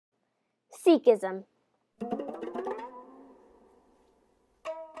Sikhism.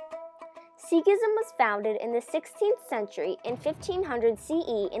 Sikhism was founded in the 16th century in 1500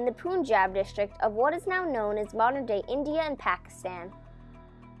 CE in the Punjab district of what is now known as modern-day India and Pakistan.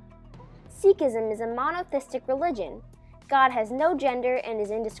 Sikhism is a monotheistic religion. God has no gender and is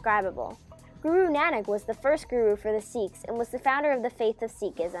indescribable. Guru Nanak was the first guru for the Sikhs and was the founder of the faith of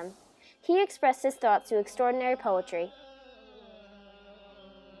Sikhism. He expressed his thoughts through extraordinary poetry.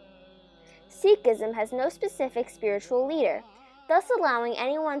 Sikhism has no specific spiritual leader, thus allowing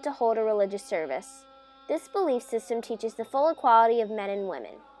anyone to hold a religious service. This belief system teaches the full equality of men and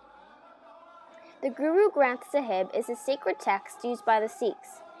women. The Guru Granth Sahib is a sacred text used by the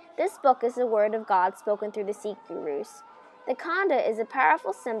Sikhs. This book is the word of God spoken through the Sikh gurus. The Khanda is a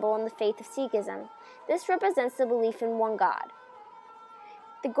powerful symbol in the faith of Sikhism. This represents the belief in one God.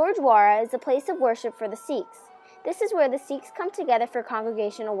 The Gurdwara is a place of worship for the Sikhs. This is where the Sikhs come together for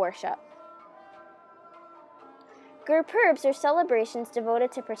congregational worship. Gurpurbs are celebrations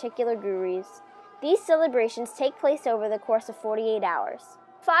devoted to particular gurus. These celebrations take place over the course of 48 hours.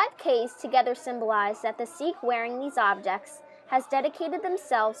 5 Ks together symbolize that the Sikh wearing these objects has dedicated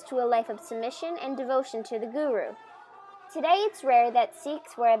themselves to a life of submission and devotion to the Guru. Today it's rare that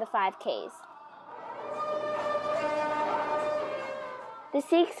Sikhs wear the 5 Ks. The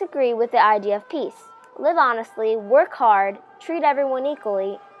Sikhs agree with the idea of peace. Live honestly, work hard, treat everyone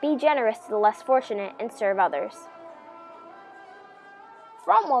equally, be generous to the less fortunate, and serve others.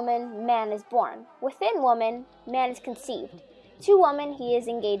 From woman, man is born. Within woman, man is conceived. To woman, he is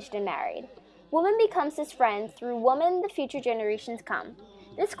engaged and married. Woman becomes his friend. Through woman, the future generations come.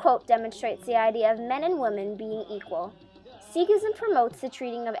 This quote demonstrates the idea of men and women being equal. Sikhism promotes the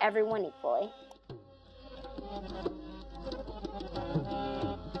treating of everyone equally.